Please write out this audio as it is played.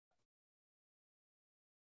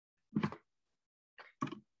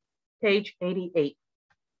Page 88.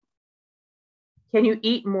 Can you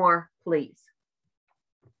eat more, please?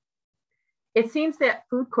 It seems that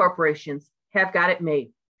food corporations have got it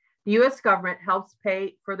made. The US government helps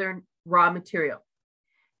pay for their raw material.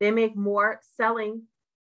 They make more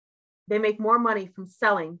money from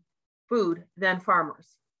selling food than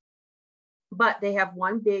farmers. But they have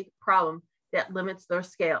one big problem that limits their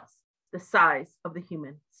scales, the size of the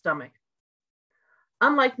human stomach.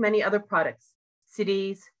 Unlike many other products,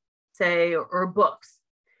 CDs, say, or books,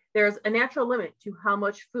 there's a natural limit to how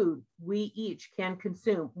much food we each can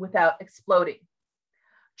consume without exploding.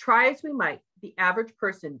 Try as we might, the average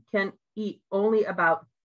person can eat only about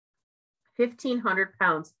 1,500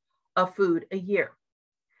 pounds of food a year.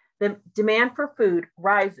 The demand for food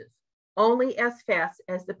rises only as fast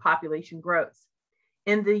as the population grows.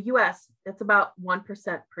 In the US, that's about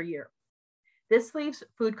 1% per year. This leaves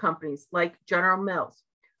food companies like General Mills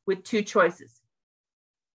with two choices.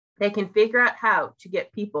 They can figure out how to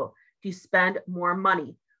get people to spend more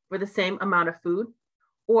money for the same amount of food,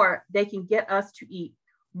 or they can get us to eat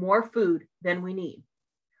more food than we need.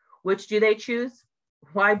 Which do they choose?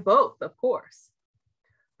 Why, both, of course.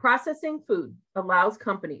 Processing food allows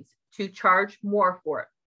companies to charge more for it.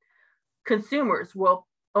 Consumers will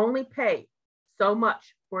only pay so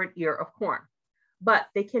much for an ear of corn, but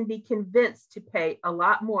they can be convinced to pay a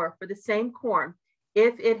lot more for the same corn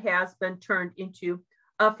if it has been turned into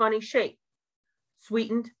a funny shape,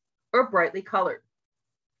 sweetened, or brightly colored.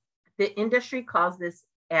 The industry calls this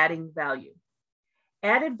adding value.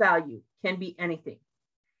 Added value can be anything.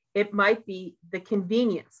 It might be the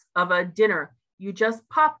convenience of a dinner you just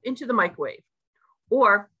pop into the microwave,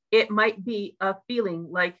 or it might be a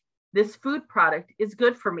feeling like this food product is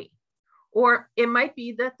good for me, or it might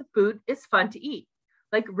be that the food is fun to eat,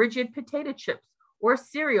 like rigid potato chips or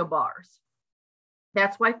cereal bars.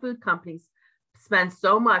 That's why food companies spend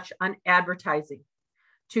so much on advertising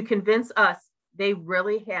to convince us they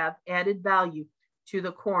really have added value to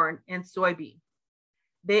the corn and soybean.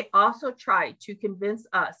 They also try to convince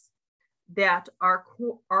us that our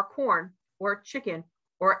corn or chicken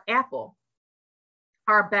or apple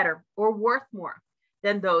are better or worth more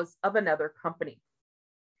than those of another company.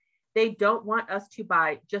 They don't want us to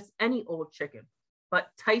buy just any old chicken, but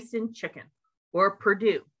Tyson chicken or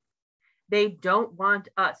Purdue. They don't want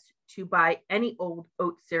us to buy any old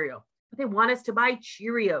oat cereal, but they want us to buy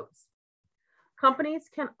Cheerios. Companies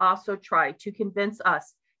can also try to convince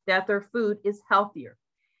us that their food is healthier,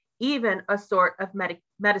 even a sort of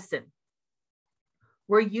medicine.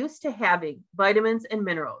 We're used to having vitamins and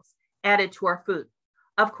minerals added to our food.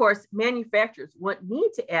 Of course, manufacturers wouldn't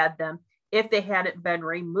need to add them if they hadn't been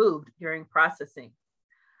removed during processing.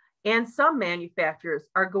 And some manufacturers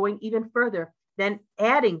are going even further than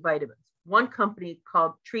adding vitamins. One company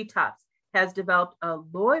called Treetops has developed a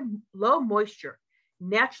low moisture,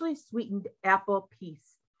 naturally sweetened apple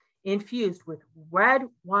piece infused with red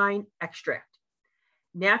wine extract.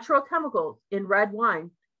 Natural chemicals in red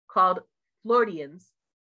wine called flavonoids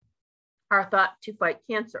are thought to fight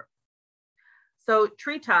cancer. So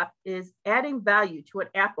Treetop is adding value to an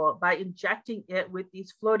apple by injecting it with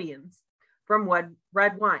these flavonoids from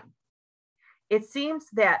red wine. It seems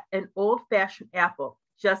that an old-fashioned apple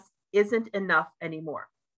just isn't enough anymore.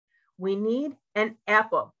 We need an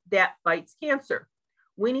apple that fights cancer.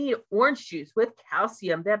 We need orange juice with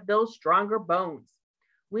calcium that builds stronger bones.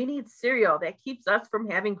 We need cereal that keeps us from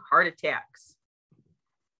having heart attacks.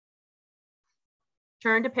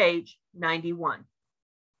 Turn to page 91.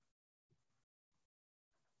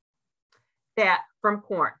 Fat from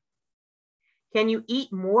corn. Can you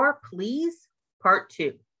eat more, please? Part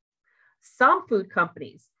 2. Some food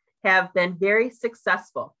companies have been very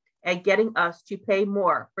successful at getting us to pay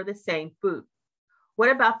more for the same food.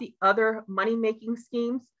 What about the other money-making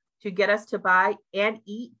schemes to get us to buy and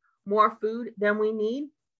eat more food than we need?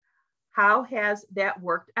 How has that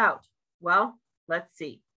worked out? Well, let's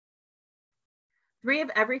see. 3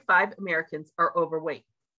 of every 5 Americans are overweight.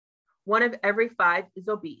 1 of every 5 is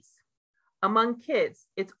obese. Among kids,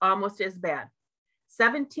 it's almost as bad.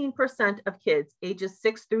 17% of kids ages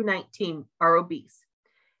 6 through 19 are obese.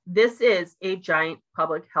 This is a giant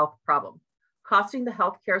public health problem, costing the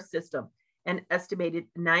healthcare system an estimated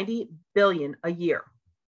 $90 billion a year.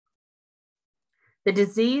 The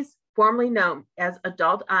disease, formerly known as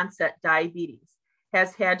adult onset diabetes,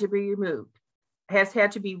 has had to be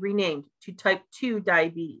renamed to type 2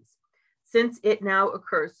 diabetes, since it now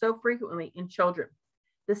occurs so frequently in children.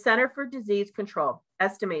 The Center for Disease Control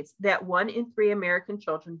estimates that 1 in 3 American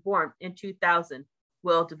children born in 2000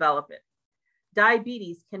 will develop it.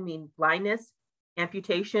 Diabetes can mean blindness,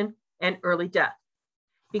 amputation, and early death.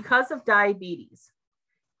 Because of diabetes,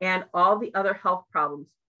 and all the other health problems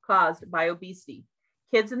caused by obesity,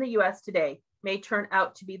 kids in the US today may turn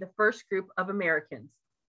out to be the first group of Americans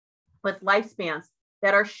with lifespans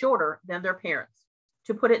that are shorter than their parents.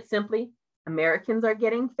 To put it simply, Americans are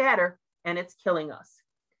getting fatter and it's killing us.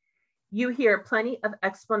 You hear plenty of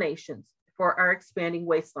explanations for our expanding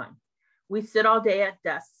waistline. We sit all day at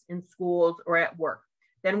desks in schools or at work.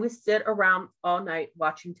 Then we sit around all night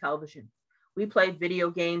watching television. We play video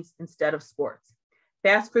games instead of sports.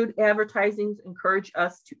 Fast food advertisings encourage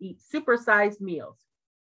us to eat supersized meals.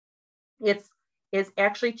 It's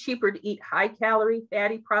actually cheaper to eat high-calorie,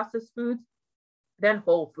 fatty processed foods than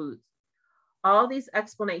whole foods. All these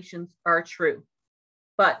explanations are true,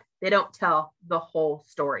 but they don't tell the whole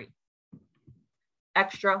story.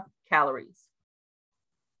 Extra calories.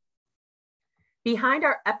 Behind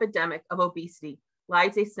our epidemic of obesity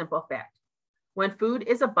lies a simple fact. When food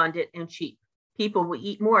is abundant and cheap, people will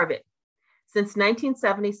eat more of it. Since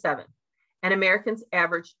 1977, an American's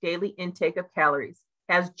average daily intake of calories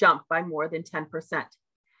has jumped by more than 10%.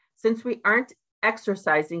 Since we aren't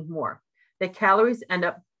exercising more, the calories end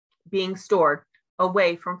up being stored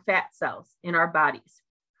away from fat cells in our bodies.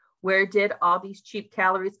 Where did all these cheap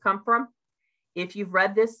calories come from? If you've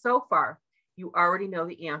read this so far, you already know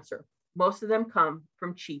the answer. Most of them come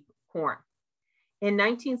from cheap corn. In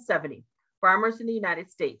 1970, farmers in the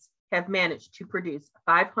United States have managed to produce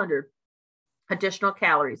 500 additional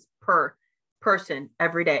calories per person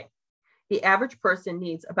every day. The average person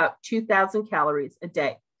needs about 2,000 calories a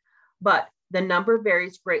day, but the number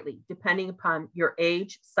varies greatly depending upon your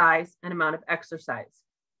age, size, and amount of exercise.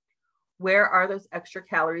 Where are those extra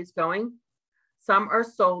calories going? Some are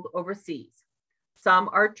sold overseas. Some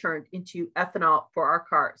are turned into ethanol for our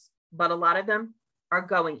cars, but a lot of them are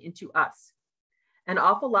going into us. An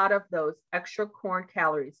awful lot of those extra corn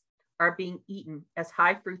calories are being eaten as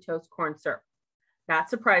high fructose corn syrup. Not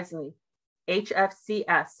surprisingly,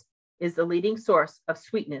 HFCS is the leading source of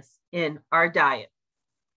sweetness in our diet.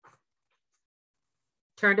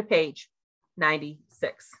 Turn to page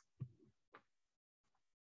 96.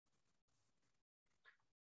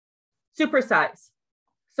 Supersize.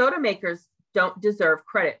 Soda makers don't deserve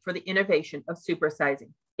credit for the innovation of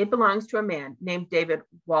supersizing. It belongs to a man named David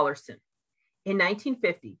Wallerson. In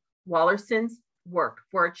 1950, Wallerson's worked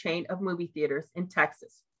for a chain of movie theaters in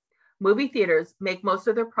Texas. Movie theaters make most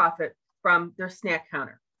of their profit from their snack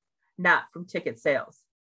counter, not from ticket sales.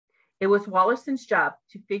 It was Wallerson's job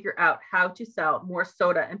to figure out how to sell more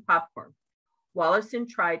soda and popcorn. Wallerson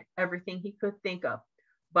tried everything he could think of,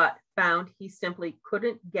 but found he simply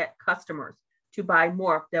couldn't get customers to buy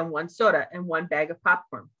more than one soda and one bag of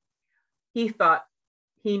popcorn. He thought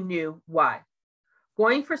he knew why.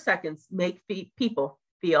 Going for seconds make people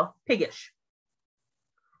feel piggish.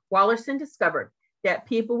 Wallerson discovered that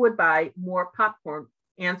people would buy more popcorn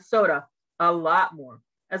and soda, a lot more,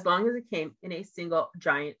 as long as it came in a single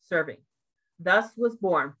giant serving. Thus was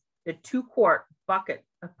born the 2-quart bucket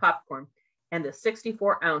of popcorn and the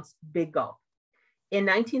 64-ounce Big Gulp. In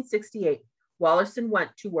 1968, Wallerson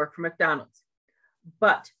went to work for McDonald's,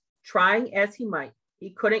 but trying as he might,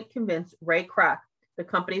 he couldn't convince Ray Kroc, the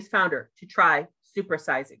company's founder, to try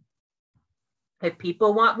supersizing. If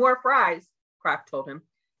people want more fries, Kroc told him,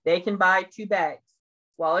 they can buy 2 bags.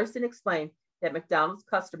 Wallerson explained that McDonald's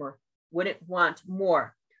customer wouldn't want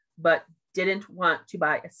more, but didn't want to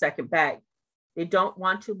buy a second bag. They don't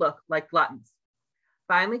want to look like gluttons.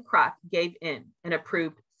 Finally, Kroc gave in and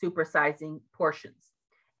approved supersizing portions.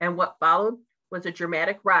 And what followed was a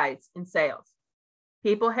dramatic rise in sales.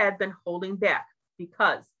 People had been holding back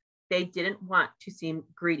because they didn't want to seem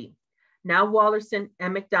greedy. Now Wallerson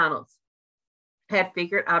and McDonald's had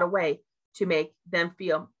figured out a way to make them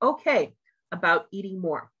feel okay about eating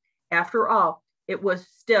more. After all, it was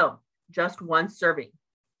still just one serving,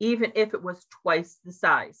 even if it was twice the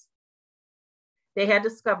size. They had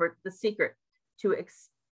discovered the secret to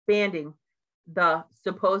expanding the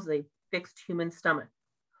supposedly fixed human stomach.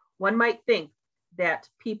 One might think that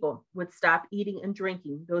people would stop eating and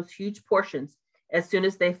drinking those huge portions as soon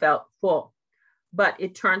as they felt full, but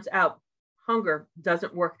it turns out hunger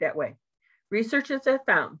doesn't work that way. Researchers have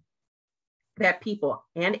found that people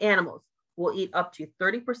and animals will eat up to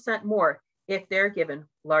 30% more if they're given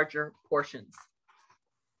larger portions.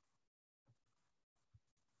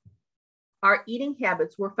 Our eating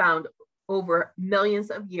habits were found over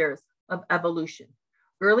millions of years of evolution.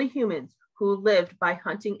 Early humans who lived by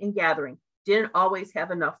hunting and gathering didn't always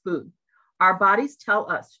have enough food. Our bodies tell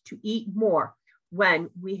us to eat more when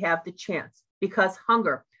we have the chance because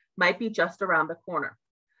hunger might be just around the corner.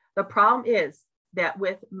 The problem is that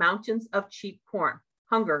with mountains of cheap corn,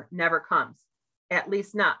 hunger never comes, at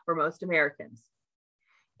least not for most Americans.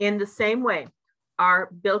 In the same way, our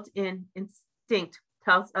built-in instinct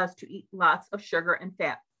tells us to eat lots of sugar and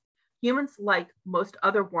fat. Humans, like most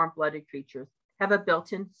other warm-blooded creatures, have a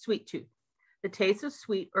built-in sweet tooth. The taste of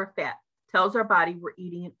sweet or fat tells our body we're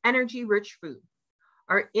eating an energy-rich food.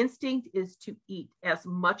 Our instinct is to eat as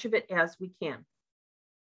much of it as we can,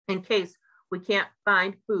 in case we can't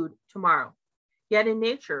find food tomorrow. Yet in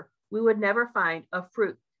nature, we would never find a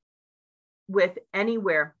fruit with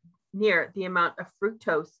anywhere near the amount of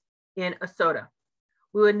fructose in a soda.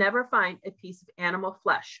 We would never find a piece of animal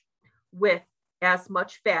flesh with as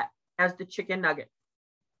much fat as the chicken nugget.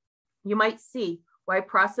 You might see why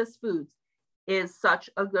processed foods is such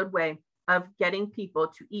a good way of getting people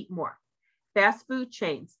to eat more. Fast food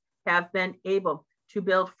chains have been able to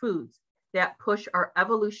build foods that push our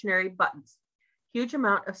evolutionary buttons. Huge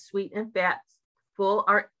amount of sweet and fats fuel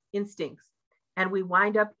our instincts, and we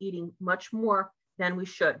wind up eating much more than we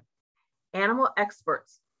should. Animal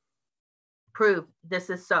experts prove this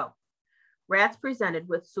is so. Rats presented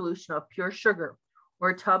with solution of pure sugar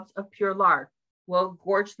or tubs of pure lard will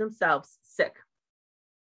gorge themselves sick.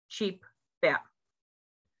 Cheap fat.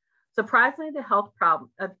 Surprisingly, the health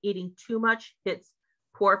problem of eating too much hits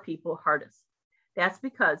poor people hardest. That's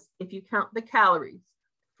because if you count the calories,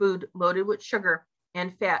 food loaded with sugar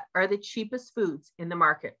and fat are the cheapest foods in the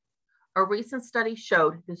market. A recent study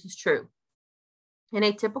showed this is true. In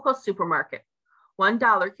a typical supermarket,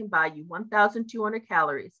 $1 can buy you 1,200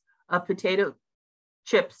 calories of potato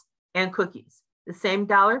chips and cookies. The same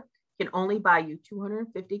dollar can only buy you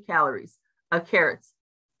 250 calories of carrots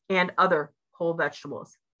and other whole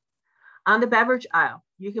vegetables. On the beverage aisle,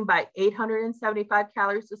 you can buy 875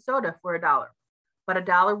 calories of soda for $1, but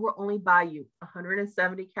 $1 will only buy you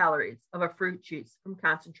 170 calories of a fruit juice from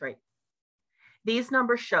concentrate. These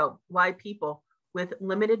numbers show why people with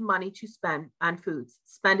limited money to spend on foods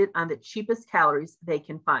spend it on the cheapest calories they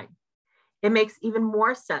can find. It makes even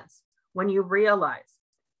more sense when you realize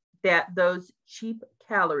that those cheap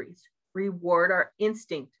calories reward our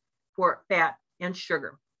instinct for fat and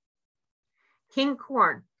sugar. King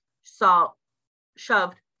corn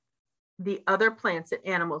shoved the other plants and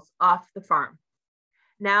animals off the farm.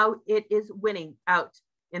 Now it is winning out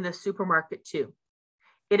in the supermarket too.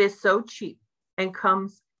 It is so cheap and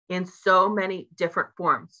comes in so many different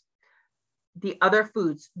forms. The other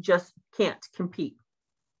foods just can't compete.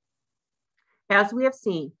 As we have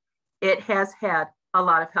seen, it has had a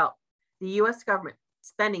lot of help. The US government,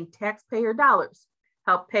 spending taxpayer dollars,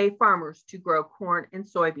 helped pay farmers to grow corn and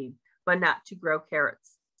soybean, but not to grow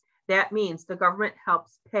carrots. That means the government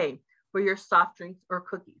helps pay for your soft drinks or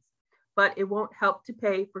cookies, but it won't help to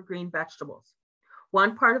pay for green vegetables.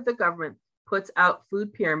 One part of the government puts out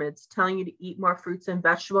food pyramids telling you to eat more fruits and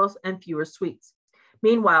vegetables and fewer sweets.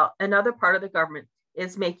 Meanwhile, another part of the government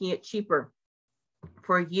is making it cheaper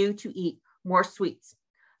for you to eat more sweets.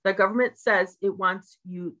 The government says it wants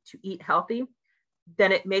you to eat healthy,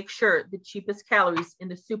 then it makes sure the cheapest calories in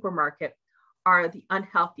the supermarket are the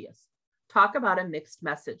unhealthiest. Talk about a mixed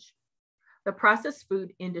message. The processed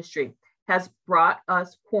food industry has brought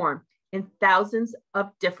us corn in thousands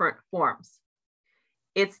of different forms.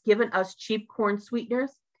 It's given us cheap corn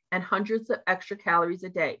sweeteners and hundreds of extra calories a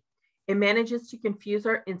day. It manages to confuse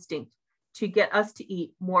our instinct to get us to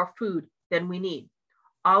eat more food than we need.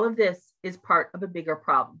 All of this is part of a bigger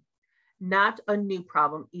problem. Not a new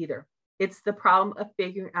problem either. It's the problem of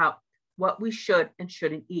figuring out what we should and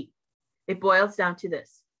shouldn't eat. It boils down to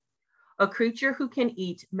this. A creature who can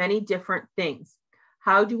eat many different things.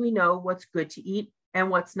 How do we know what's good to eat and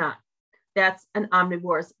what's not? That's an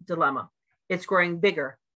omnivore's dilemma. It's growing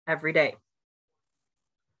bigger every day.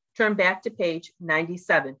 Turn back to page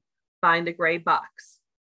 97. Find the gray box.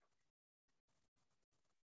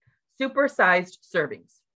 Supersized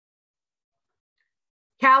servings.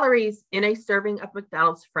 Calories in a serving of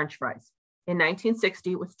McDonald's French fries. In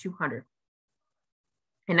 1960, it was 200.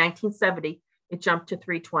 In 1970, it jumped to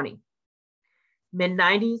 320.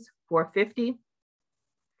 Mid-90s, 450.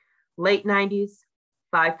 Late 90s,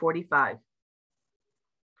 545.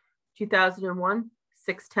 2001,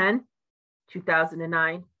 610.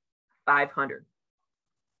 2009, 500.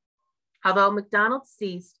 Although McDonald's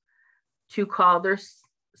ceased to call their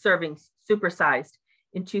servings supersized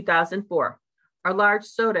in 2004, our large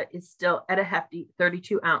soda is still at a hefty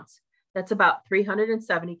 32 ounce. That's about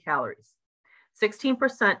 370 calories.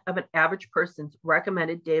 16% of an average person's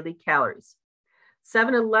recommended daily calories.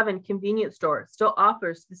 7-Eleven convenience store still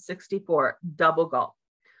offers the 64 double gulp,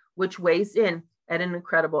 which weighs in at an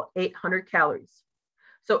incredible 800 calories.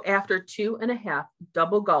 So after 2.5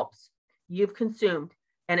 double gulps, you've consumed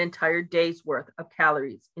an entire day's worth of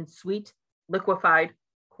calories in sweet, liquefied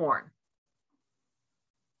corn.